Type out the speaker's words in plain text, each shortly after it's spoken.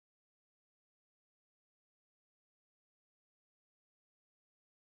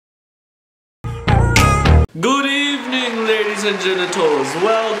Good evening, ladies and genitals.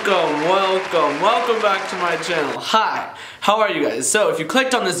 Welcome back to my channel. Hi, how are you guys? So if you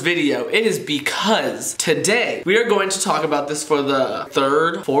clicked on this video, it is because today we are going to talk about this for the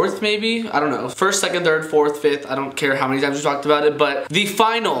third, fourth maybe? I don't know. First, second, third, fourth, fifth. I don't care how many times we talked about it, but the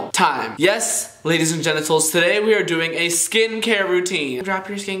final time. Yes, ladies and genitals, today we are doing a skincare routine. Drop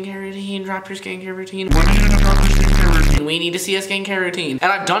your skincare routine, drop your skincare routine. We need to see a skincare routine.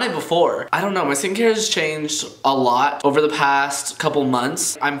 And I've done it before. I don't know, my skincare has changed a lot over the past couple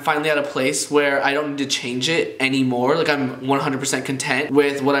months. I'm finally at a place where I don't need to change it anymore. Like, I'm 100% content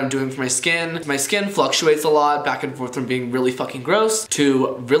with what I'm doing for my skin. My skin fluctuates a lot, back and forth from being really fucking gross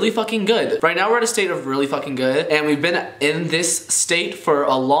to really fucking good. Right now we're at a state of really fucking good, and we've been in this state for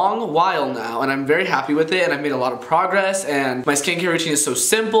a long while now, and I'm very happy with it, and I've made a lot of progress, and my skincare routine is so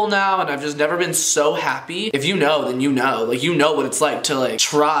simple now, and I've just never been so happy. If you know, then you know. Like, you know what it's like to like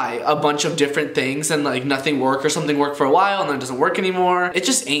try a bunch of different things and like nothing work, or something work for a while and then it doesn't work anymore. It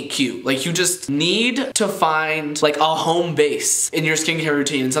just ain't cute. Like, you just need to find like a home base in your skincare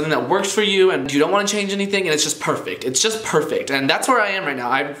routine and something that works for you and you don't want to change anything, and it's just perfect. It's just perfect. And that's where I am right now.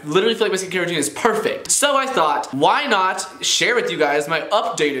 I literally feel like my skincare routine is perfect. So I thought, why not share with you guys my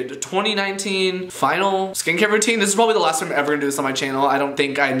updated 2019 final skincare routine. This is probably the last time I'm ever gonna do this on my channel. I don't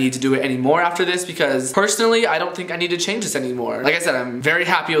think I need to do it anymore after this, because personally, I don't think I need to change this anymore. Like I said, I'm very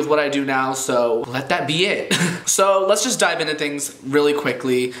happy with what I do now, so let that be it. So let's just dive into things really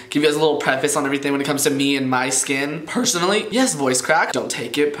quickly, give you guys a little preface on everything when it comes to me and my skin personally. Yes, voice crack, don't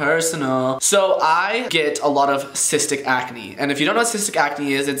take it personal. So I get a lot of cystic acne, and if you don't know what cystic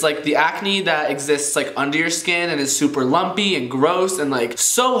acne is, it's like the acne that exists like under your skin and is super lumpy and gross and like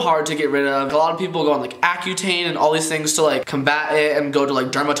so hard to get rid of. A lot of people go on like Accutane and all these things to like combat it, and go to like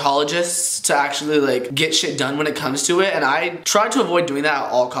dermatologists to actually like get shit done when it comes to it, and I try to avoid doing that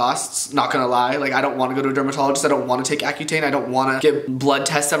at all costs, not gonna lie. Like, I don't want to go to a dermatologist, I don't want to take Accutane, I don't want to get blood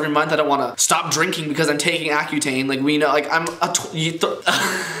tests every month, I don't want to stop drinking because I'm taking Accutane. Like, we know, like, I'm a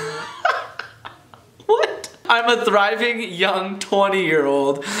I'm a thriving young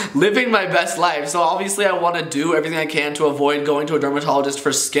 20-year-old living my best life, so obviously I want to do everything I can to avoid going to a dermatologist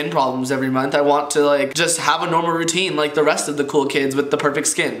for skin problems every month. I want to like just have a normal routine like the rest of the cool kids with the perfect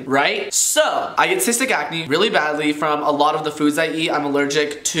skin, right? So I get cystic acne really badly from a lot of the foods I eat. I'm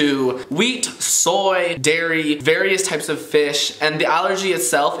allergic to wheat, soy, dairy, various types of fish, and the allergy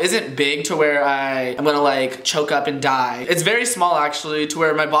itself isn't big to where I am gonna like choke up and die. It's very small actually, to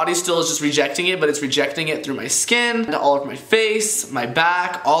where my body still is just rejecting it, but it's rejecting it through my skin, all over my face, my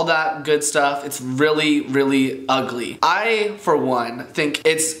back, all that good stuff. It's really, really ugly. I, for one, think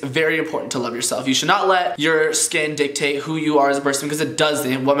it's very important to love yourself. You should not let your skin dictate who you are as a person, because it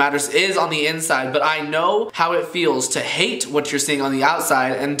doesn't. What matters is on the inside, but I know how it feels to hate what you're seeing on the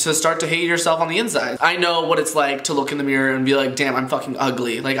outside and to start to hate yourself on the inside. I know what it's like to look in the mirror and be like, damn, I'm fucking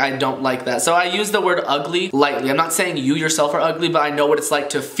ugly. Like, I don't like that. So I use the word ugly lightly. I'm not saying you yourself are ugly, but I know what it's like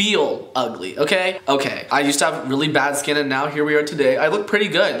to feel ugly, okay? Okay. I used to have really bad skin, and now here we are today. I look pretty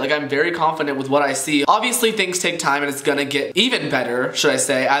good. Like, I'm very confident with what I see. Obviously, things take time, and it's gonna get even better, should I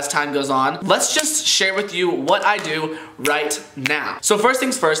say, as time goes on. Let's just share with you what I do right now. So first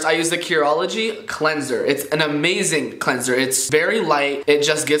things first, I use the Curology cleanser. It's an amazing cleanser. It's very light. It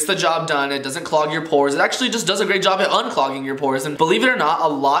just gets the job done. It doesn't clog your pores. It actually just does a great job at unclogging your pores. And believe it or not, a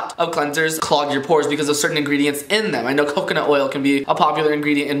lot of cleansers clog your pores because of certain ingredients in them. I know coconut oil can be a popular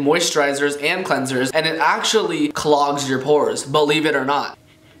ingredient in moisturizers and cleansers, and it actually clogs your pores, believe it or not.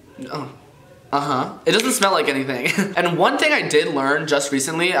 It doesn't smell like anything. And one thing I did learn just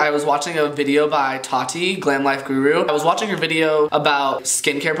recently, I was watching a video by Tati, Glam Life Guru. I was watching her video about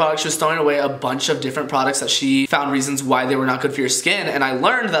skincare products. She was throwing away a bunch of different products that she found reasons why they were not good for your skin. And I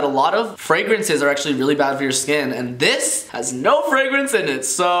learned that a lot of fragrances are actually really bad for your skin. And this has no fragrance in it,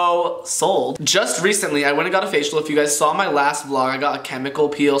 so sold. Just recently, I went and got a facial. If you guys saw my last vlog, I got a chemical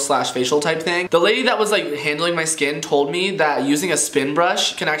peel slash facial type thing. The lady that was like handling my skin told me that using a spin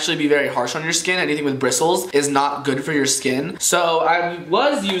brush can actually be very harsh on your skin. Anything with bristles is not good for your skin. So I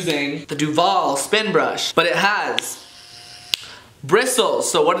was using the Duval spin brush, but it has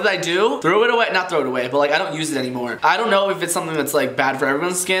bristles. So what did I do? Threw it away. Not throw it away, but like, I don't use it anymore. I don't know if it's something that's like bad for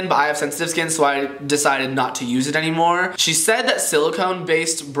everyone's skin, but I have sensitive skin, so I decided not to use it anymore. She said that silicone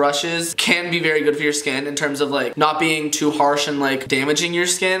based brushes can be very good for your skin in terms of like not being too harsh and like damaging your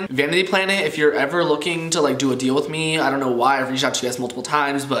skin. Vanity Planet, if you're ever looking to like do a deal with me, I don't know why, I've reached out to you guys multiple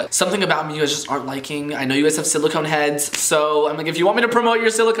times, but something about me you guys just aren't liking. I know you guys have silicone heads, so I'm like, if you want me to promote your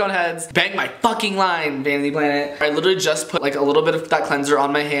silicone heads, bang my fucking line, Vanity Planet. I literally just put like a little bit bit of that cleanser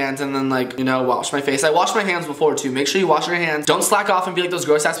on my hands and then like, you know, wash my face. I wash my hands before too. Make sure you wash your hands. Don't slack off and be like those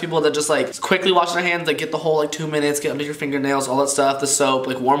gross ass people that just like quickly wash their hands, like get the whole like 2 minutes, get under your fingernails, all that stuff, the soap,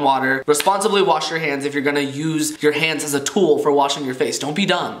 like warm water. Responsibly wash your hands if you're gonna use your hands as a tool for washing your face. Don't be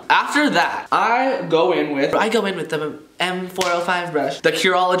dumb. After that, I go in with the M405 brush, the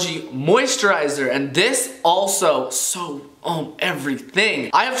Curology moisturizer, and this also everything.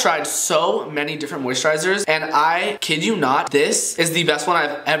 I have tried so many different moisturizers and I kid you not, this is the best one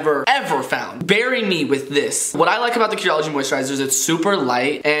I've ever found. Bury me with this. What I like about the Curology moisturizers, it's super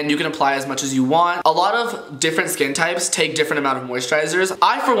light and you can apply as much as you want. A lot of different skin types take different amount of moisturizers.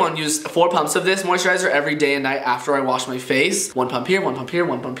 I for one use 4 pumps of this moisturizer every day and night after I wash my face. 1 pump here, 1 pump here,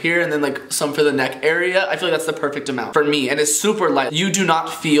 1 pump here, and then like some for the neck area. I feel like that's the perfect amount for me and it's super light. You do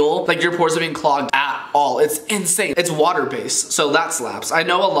not feel like your pores are being clogged at all. It's insane. It's water-based, so that slaps. I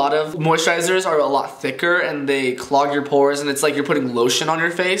know a lot of moisturizers are a lot thicker and they clog your pores and it's like you're putting lotion on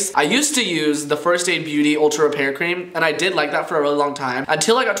your face. I used to use the First Aid Beauty Ultra Repair Cream and I did like that for a really long time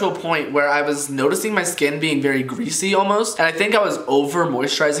until I got to a point where I was noticing my skin being very greasy almost, and I think I was over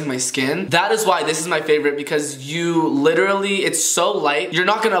moisturizing my skin. That is why this is my favorite, because you literally, it's so light, you're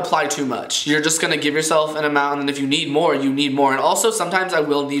not gonna apply too much. You're just gonna give yourself an amount, and if you need more, you need more. And also sometimes I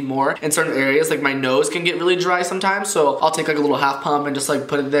will need more in certain areas, like my nose can get really dry sometimes, so I'll take like a little half pump and just like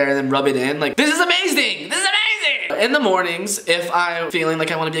put it there and then rub it in. Like, this is amazing! This is amazing! In the mornings, if I'm feeling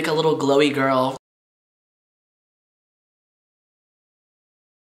like I wanna be like a little glowy girl,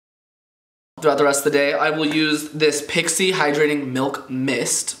 throughout the rest of the day, I will use this Pixi Hydrating Milk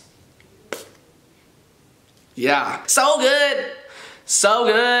Mist. Yeah, so good! So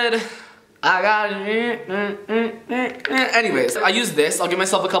good! I got it. Anyways, I use this. I'll give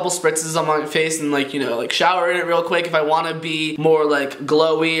myself a couple spritzes on my face and like, you know, like shower in it real quick if I want to be more like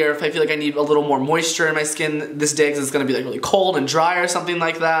glowy, or if I feel like I need a little more moisture in my skin this day because it's going to be like really cold and dry or something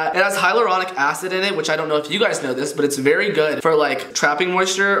like that. It has hyaluronic acid in it, which I don't know if you guys know this, but it's very good for like trapping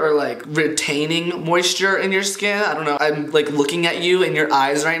moisture or like retaining moisture in your skin. I don't know. I'm like looking at you in your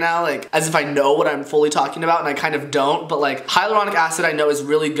eyes right now, like as if I know what I'm fully talking about, and I kind of don't, but like hyaluronic acid I know is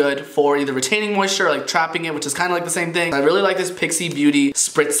really good for either retaining moisture or like trapping it, which is kind of like the same thing. I really like this Pixi Beauty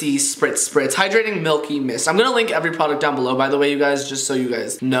Spritzy Spritz Hydrating Milky Mist. I'm gonna link every product down below, by the way, you guys, just so you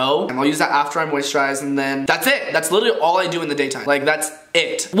guys know. And I'll use that after I moisturize, and then that's it. That's literally all I do in the daytime. Like, that's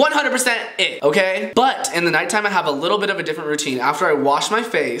it. 100% it, okay? But in the nighttime, I have a little bit of a different routine. After I wash my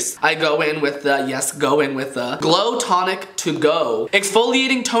face, I go in with the, Glow Tonic To Go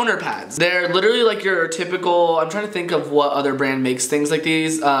exfoliating toner pads. They're literally like your typical, I'm trying to think of what other brand makes things like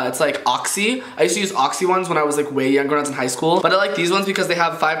these. It's like Oxy. I used to use Oxy ones when I was like way younger, when I was in high school. But I like these ones because they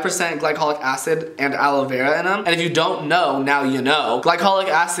have 5% glycolic acid and aloe vera in them. And if you don't know, now you know. Glycolic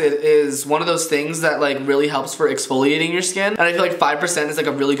acid is one of those things that like really helps for exfoliating your skin. And I feel like 5% is like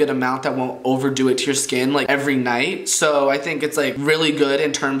a really good amount that won't overdo it to your skin like every night. So I think it's like really good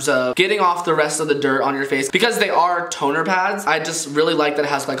in terms of getting off the rest of the dirt on your face. Because they are toner pads, I just really like that it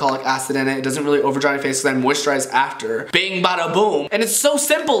has glycolic acid in it. It doesn't really overdry my face because I moisturize after. Bing, bada, boom. And it's so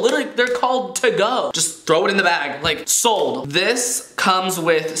simple. Literally, they're called To Go. Just throw it in the bag. Like, sold. This comes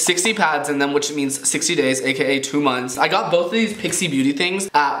with 60 pads in them, which means 60 days, aka 2 months. I got both of these Pixi Beauty things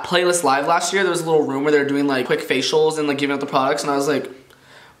at Playlist Live last year. There was a little room where they were doing like quick facials and like giving out the products, and I was like,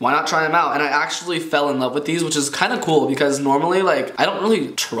 why not try them out? And I actually fell in love with these, which is kind of cool because normally like I don't really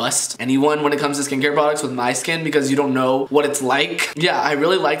trust anyone when it comes to skincare products with my skin because you don't know what it's like. Yeah, I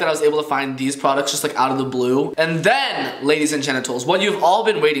really like that I was able to find these products just like out of the blue. And then, ladies and genitals, what you've all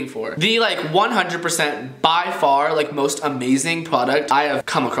been waiting for. The like 100% by far like most amazing product I have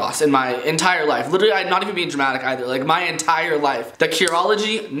come across in my entire life. Literally, I'm not even being dramatic either. Like my entire life. The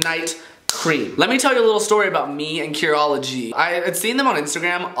Curology Night Cream. Let me tell you a little story about me and Curology. I had seen them on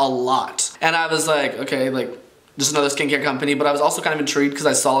Instagram a lot, and I was like, okay, like just another skincare company, but I was also kind of intrigued because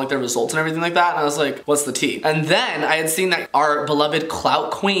I saw like their results and everything like that, and I was like, what's the tea? And then I had seen that our beloved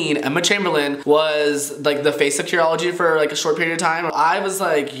clout queen, Emma Chamberlain, was like the face of Curology for like a short period of time. I was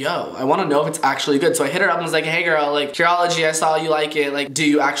like, yo, I want to know if it's actually good. So I hit her up and was like, hey girl, like Curology, I saw you like it. Like, do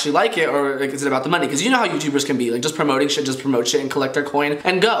you actually like it, or like is it about the money? Because you know how YouTubers can be, like just promoting shit, just promote shit and collect their coin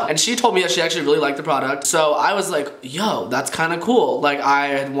and go. And she told me that she actually really liked the product. So I was like, yo, that's kind of cool. Like I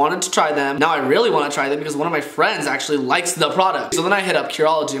had wanted to try them. Now I really want to try them because one of my friends friends actually likes the product. So then I hit up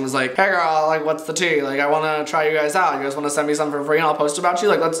Curology and was like, hey girl, like what's the tea? Like I wanna try you guys out. You guys wanna send me some for free and I'll post about you?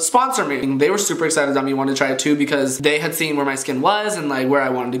 Like let's sponsor me. And they were super excited that me wanted to try it too because they had seen where my skin was and like where I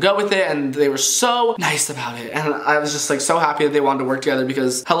wanted to go with it, and they were so nice about it. And I was just like so happy that they wanted to work together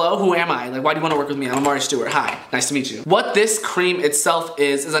because hello, who am I? Like why do you want to work with me? I'm Imari Stuart. Hi, nice to meet you. What this cream itself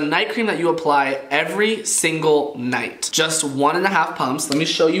is a night cream that you apply every single night. Just 1.5 pumps. Let me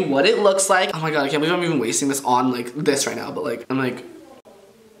show you what it looks like. Oh my god, I can't believe I'm even wasting this on like this right now, but like I'm like,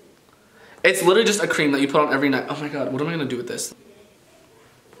 it's literally just a cream that you put on every night. Oh my god, what am I gonna do with this?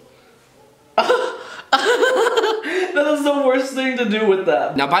 That is the worst thing to do with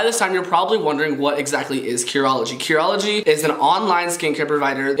that. Now by this time you're probably wondering what exactly is Curology. Curology is an online skincare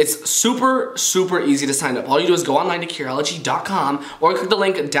provider. It's super easy to sign up. All you do is go online to Curology.com or click the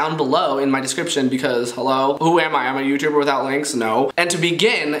link down below in my description because hello, who am I? I'm a YouTuber without links? No. And to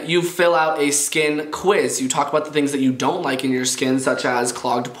begin, you fill out a skin quiz. You talk about the things that you don't like in your skin, such as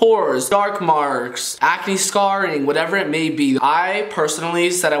clogged pores, dark marks, acne scarring, whatever it may be. I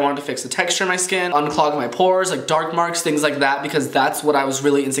personally said I wanted to fix the texture of my skin, unclog my pores, like dark marks, things like that, because that's what I was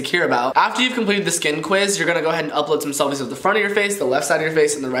really insecure about. After you've completed the skin quiz, you're gonna go ahead and upload some selfies of the front of your face, the left side of your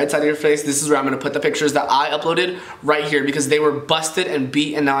face, and the right side of your face. This is where I'm gonna put the pictures that I uploaded right here because they were busted and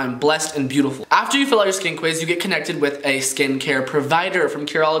beat and now I'm blessed and beautiful. After you fill out your skin quiz, you get connected with a skincare provider from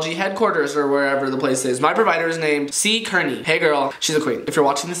Curology headquarters or wherever the place is. My provider is named C. Kearney. Hey girl, she's a queen. If you're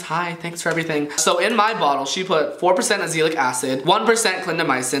watching this, hi, thanks for everything. So in my bottle, she put 4% azelaic acid, 1%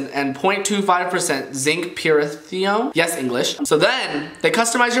 clindamycin, and 0.25% zinc pyrithione. Yes, English. So then they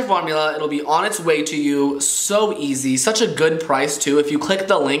customize your formula. It'll be on its way to you. So easy. Such a good price too. If you click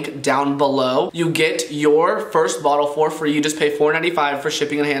the link down below, you get your first bottle for free. You just pay $4.95 for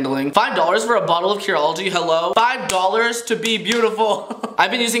shipping and handling. $5 for a bottle of Curology. Hello? $5 to be beautiful.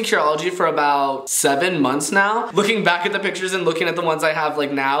 I've been using Curology for about 7 months now. Looking back at the pictures and looking at the ones I have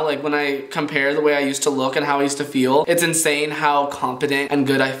like now, like when I compare the way I used to look and how I used to feel, it's insane how confident and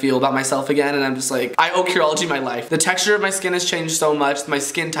good I feel about myself again. And I'm just like, I owe Curology my life. The texture of my skin has changed so much. My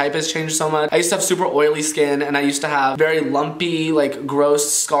skin type has changed so much. I used to have super oily skin and I used to have very lumpy, like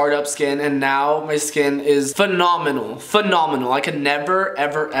gross, scarred up skin, and now my skin is phenomenal. Phenomenal. I could never,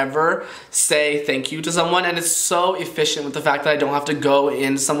 ever say thank you to someone, and it's so efficient with the fact that I don't have to go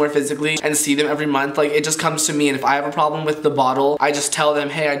in somewhere physically and see them every month. Like it just comes to me, and if I have a problem with the bottle, I just tell them,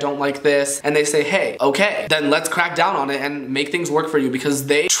 hey, I don't like this, and they say, hey, okay, then let's crack down on it and make things work for you, because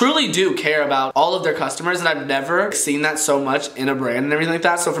they truly do care about all of their customers, and I've never seen that so much in a brand and everything like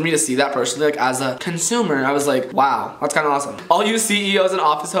that. So for me to see that personally, like as a consumer, I was like, wow, that's kind of awesome. All you CEOs and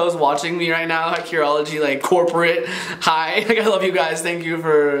office hoes watching me right now at Curology, like corporate, hi, like I love you guys. Thank you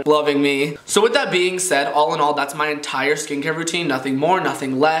for loving me. So with that being said, all in all, that's my entire skincare routine. Nothing more,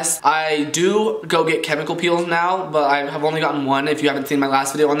 nothing less. I do go get chemical peels now, but I have only gotten one. If you haven't seen my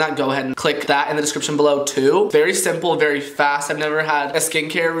last video on that, go ahead and click that in the description below too. Very simple, very fast. I've never had a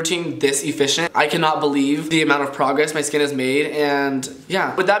skincare routine this efficient. I cannot believe the amount of progress my skin has made, and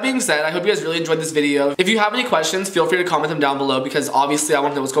yeah. With that being said, I hope you guys really enjoyed this video. If you have any questions, feel free to comment them down below, because obviously I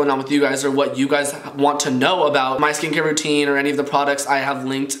want to know what's going on with you guys or what you guys want to know about my skincare routine or any of the products I have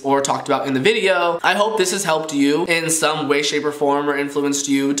linked or talked about in the video. I hope this has helped you in some way, shape, or form, or influenced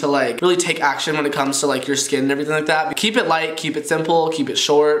you to like really take action when it comes to like your skin and everything like that. But keep it light, keep it simple, keep it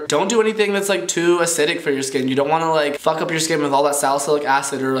short. Don't do anything that's like too acidic for your skin. You don't want to like fuck up your skin with all that salicylic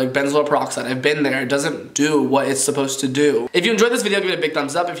acid or like benzoyl peroxide. I've been there. It doesn't do what it's supposed to do. If you enjoyed this video, give it a big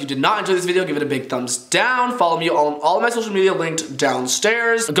thumbs up. If you did not enjoy this video, give it a big thumbs down. Follow me on all of my social media linked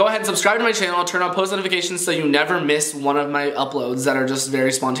downstairs. Go ahead and subscribe to my channel. Turn on post notifications so you never miss one of my uploads that are just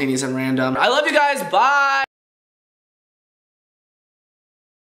very spontaneous and random. I love you guys. Bye.